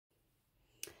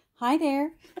Hi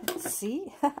there.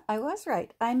 See, I was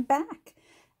right. I'm back.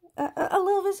 A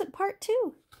little visit part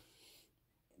 2.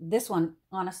 This one,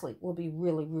 honestly, will be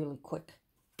really, really quick.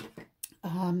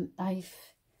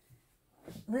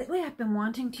 Lately I've been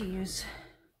wanting to use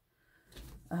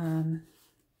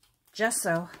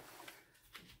gesso,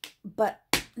 but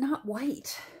not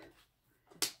white.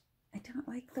 I don't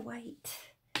like the white.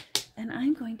 And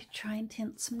I'm going to try and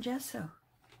tint some gesso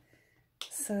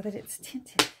so that it's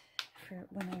tinted for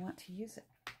when I want to use it,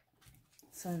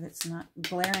 so that it's not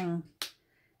glaring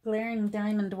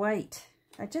diamond white.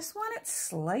 I just want it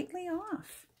slightly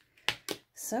off.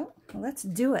 So let's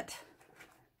do it.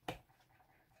 I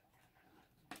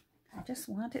just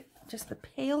want it just the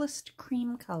palest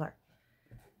cream color.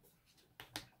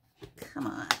 Come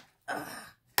on. Ugh.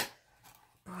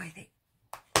 Boy,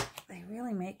 they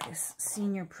really make this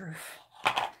senior proof.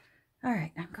 All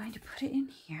right, I'm going to put it in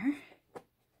here.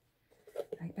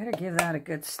 I better give that a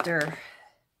good stir.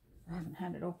 I haven't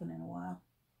had it open in a while.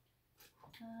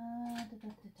 There we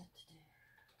go.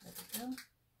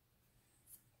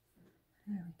 There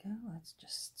we go. Let's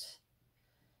just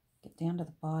get down to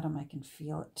the bottom. I can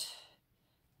feel it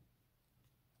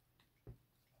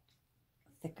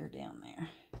thicker down there.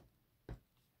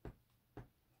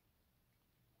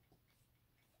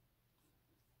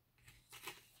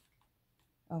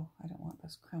 Oh, I don't want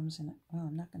those crumbs in it. Well,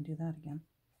 I'm not going to do that again.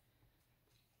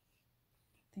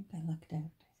 I think I lucked out.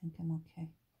 I think I'm okay.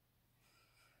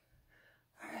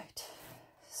 All right,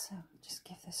 so just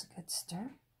give this a good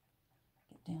stir.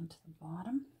 Get down to the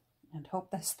bottom and hope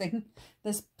this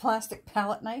plastic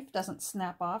palette knife doesn't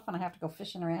snap off and I have to go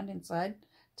fishing around inside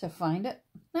to find it.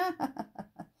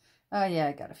 Oh yeah,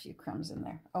 I got a few crumbs in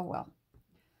there. Oh well.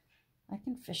 I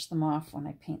can fish them off when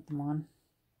I paint them on.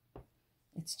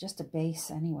 It's just a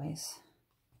base anyways.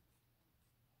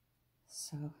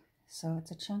 So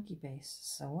it's a chunky base.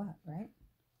 So what, right?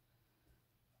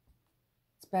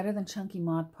 It's better than chunky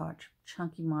Mod Podge.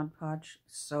 Chunky Mod Podge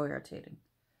is so irritating.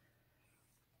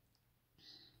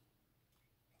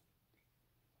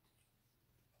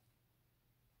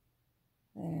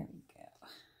 There we go.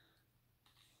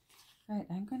 All right,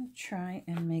 I'm going to try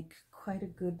and make quite a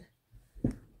good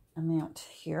amount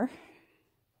here.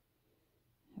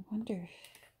 I wonder,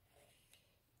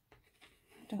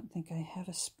 I don't think I have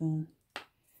a spoon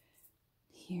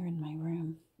here in my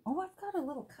room. Oh, I've got a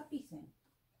little cuppy thing.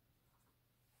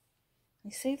 I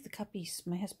saved the cuppies.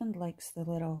 My husband likes the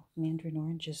little mandarin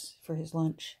oranges for his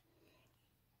lunch.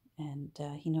 And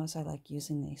he knows I like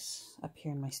using these up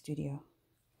here in my studio.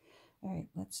 All right,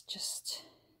 let's just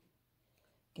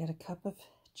get a cup of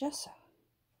gesso.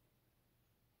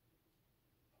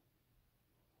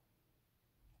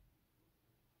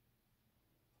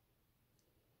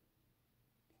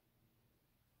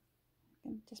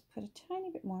 I'm going to just put a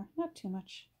tiny bit more, not too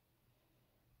much.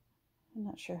 I'm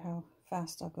not sure how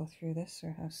fast I'll go through this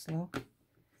or how slow.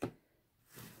 Let's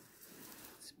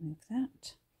move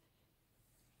that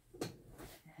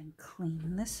and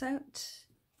clean this out.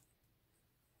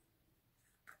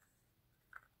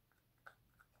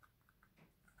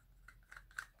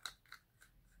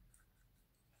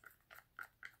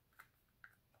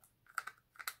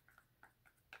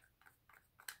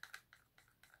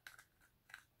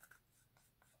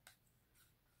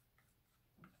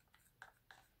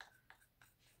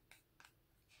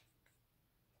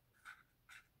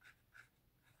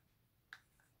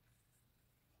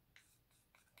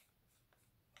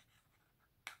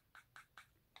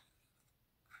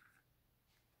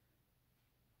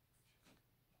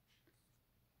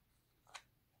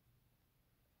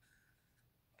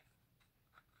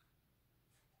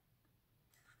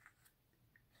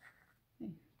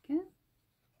 Okay,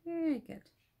 very good.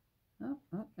 Oh,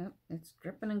 it's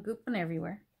dripping and gooping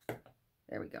everywhere.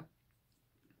 There we go.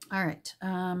 All right,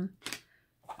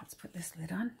 let's put this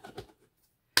lid on.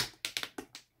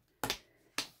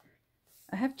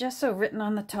 I have gesso written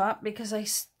on the top because I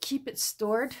keep it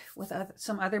stored with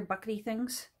some other buckety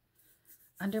things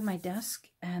under my desk,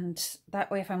 and that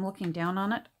way if I'm looking down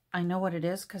on it, I know what it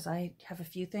is because I have a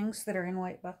few things that are in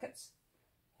white buckets.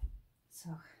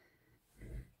 So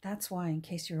that's why, in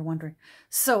case you were wondering.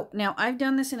 So now I've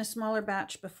done this in a smaller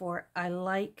batch before. I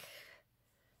like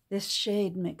this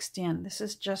shade mixed in. This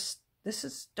is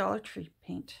Dollar Tree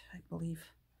paint, I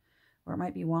believe. Or it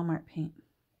might be Walmart paint.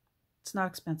 It's not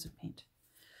expensive paint.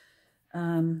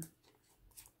 And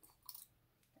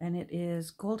it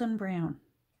is golden brown.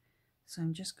 So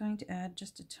I'm just going to add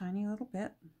just a tiny little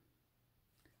bit.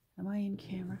 Am I in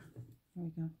camera? There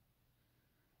we go.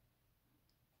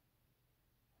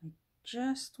 I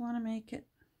just want to make it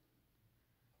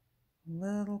a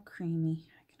little creamy.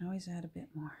 I can always add a bit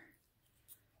more.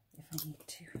 if I need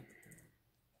to.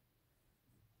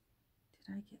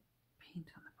 Did I get paint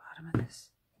on the bottom of this?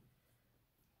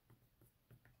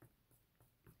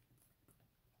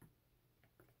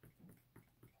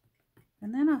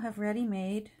 And then I'll have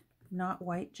ready-made, not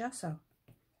white gesso.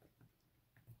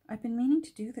 I've been meaning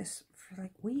to do this for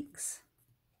like weeks.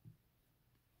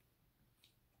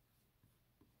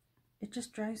 It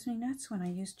just drives me nuts when I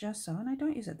use gesso, and I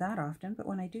don't use it that often, but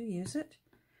when I do use it,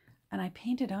 and I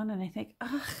paint it on and I think,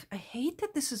 ugh, I hate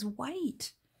that this is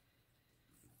white.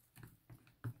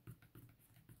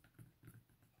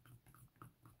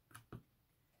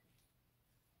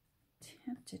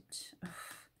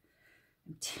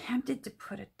 I'm tempted to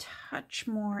put a touch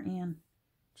more in,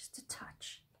 just a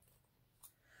touch.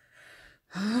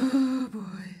 Oh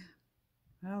boy.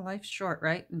 Well, life's short,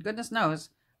 right? And goodness knows,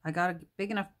 I got a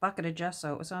big enough bucket of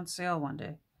gesso. It was on sale one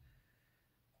day.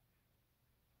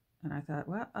 And I thought,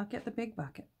 well, I'll get the big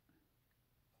bucket.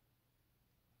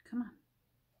 Come on.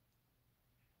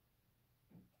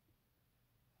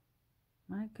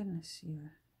 My goodness, you.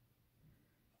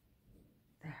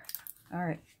 There. All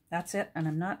right, that's it. And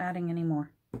I'm not adding any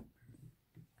more.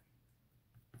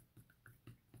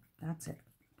 That's it.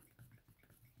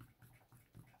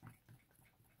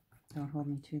 Don't hold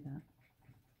me to that.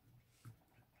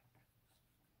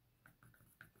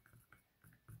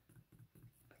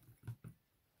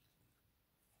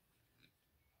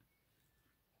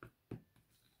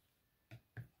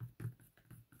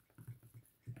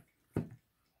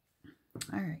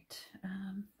 All right,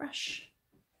 brush.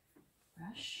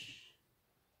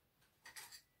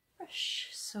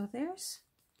 So there's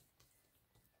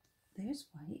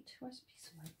white. Where's a piece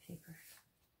of white paper?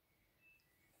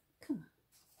 Come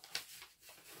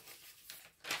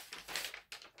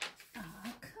on.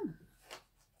 Oh, come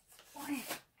on.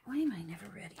 Why am I never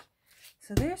ready?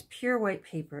 So there's pure white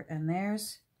paper, and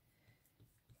there's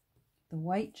the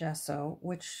white gesso,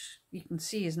 which you can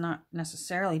see is not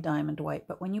necessarily diamond white,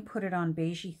 but when you put it on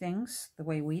beigey things, the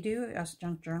way we do, us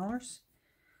junk journalers,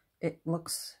 it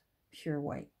looks pure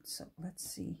white. So let's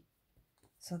see.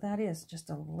 So that is just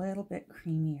a little bit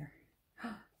creamier.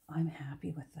 I'm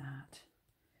happy with that.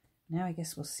 Now I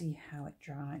guess we'll see how it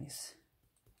dries.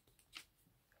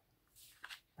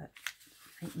 But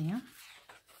right now,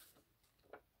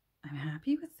 I'm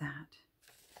happy with that.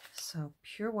 So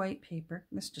pure white paper,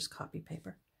 this is just copy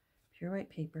paper, pure white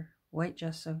paper, white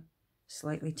gesso,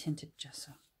 slightly tinted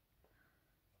gesso.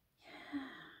 Yeah,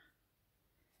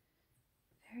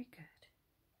 very good.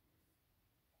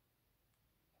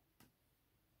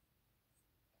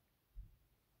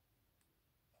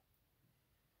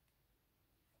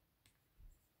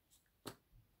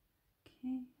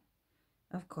 Okay,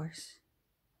 of course.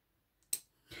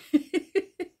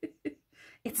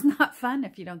 It's not fun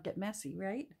if you don't get messy,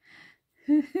 right?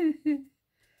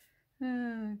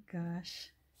 Oh,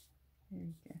 gosh. There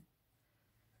you go.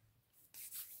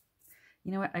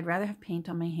 You know what? I'd rather have paint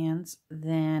on my hands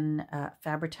than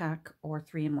Fabri-Tac or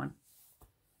 3-in-1.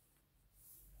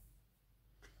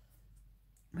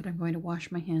 But I'm going to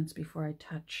wash my hands before I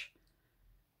touch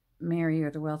Mary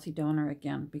or the Wealthy Donor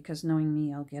again, because knowing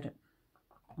me, I'll get it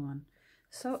on.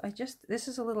 So this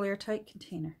is a little airtight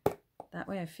container. That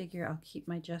way I figure I'll keep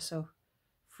my gesso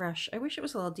fresh. I wish it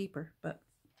was a little deeper, but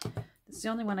it's the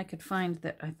only one I could find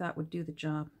that I thought would do the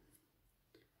job.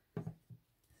 So,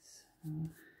 all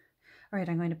right,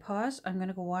 I'm going to pause. I'm going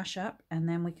to go wash up, and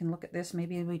then we can look at this.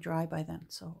 Maybe it'll be dry by then,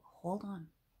 so hold on.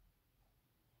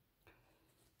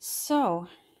 So,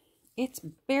 it's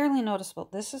barely noticeable.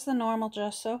 This is the normal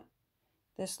gesso.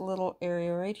 This little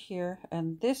area right here,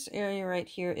 and this area right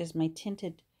here is my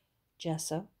tinted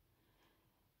gesso.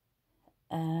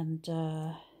 And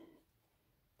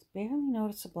it's barely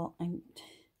noticeable.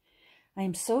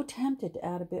 I'm so tempted to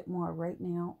add a bit more right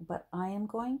now, but I am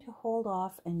going to hold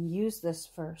off and use this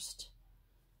first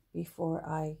before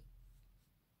I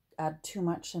add too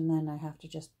much, and then I have to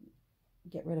just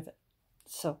get rid of it.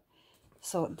 So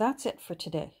that's it for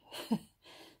today.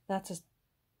 That's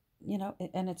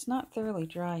and it's not thoroughly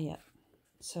dry yet.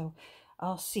 So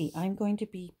I'll see.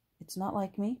 It's not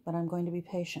like me, but I'm going to be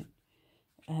patient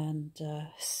and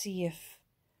see if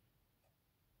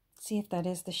that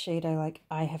is the shade I like.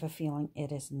 I have a feeling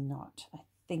it is not. I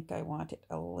think I want it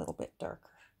a little bit darker.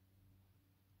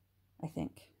 I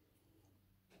think.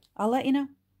 I'll let you know.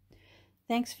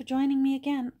 Thanks for joining me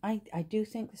again. I do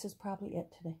think this is probably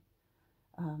it today.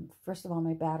 First of all,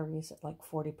 my battery is at like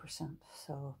 40%.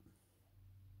 So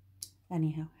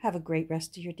anyhow, have a great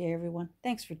rest of your day, everyone.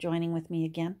 Thanks for joining with me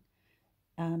again.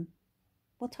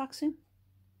 We'll talk soon.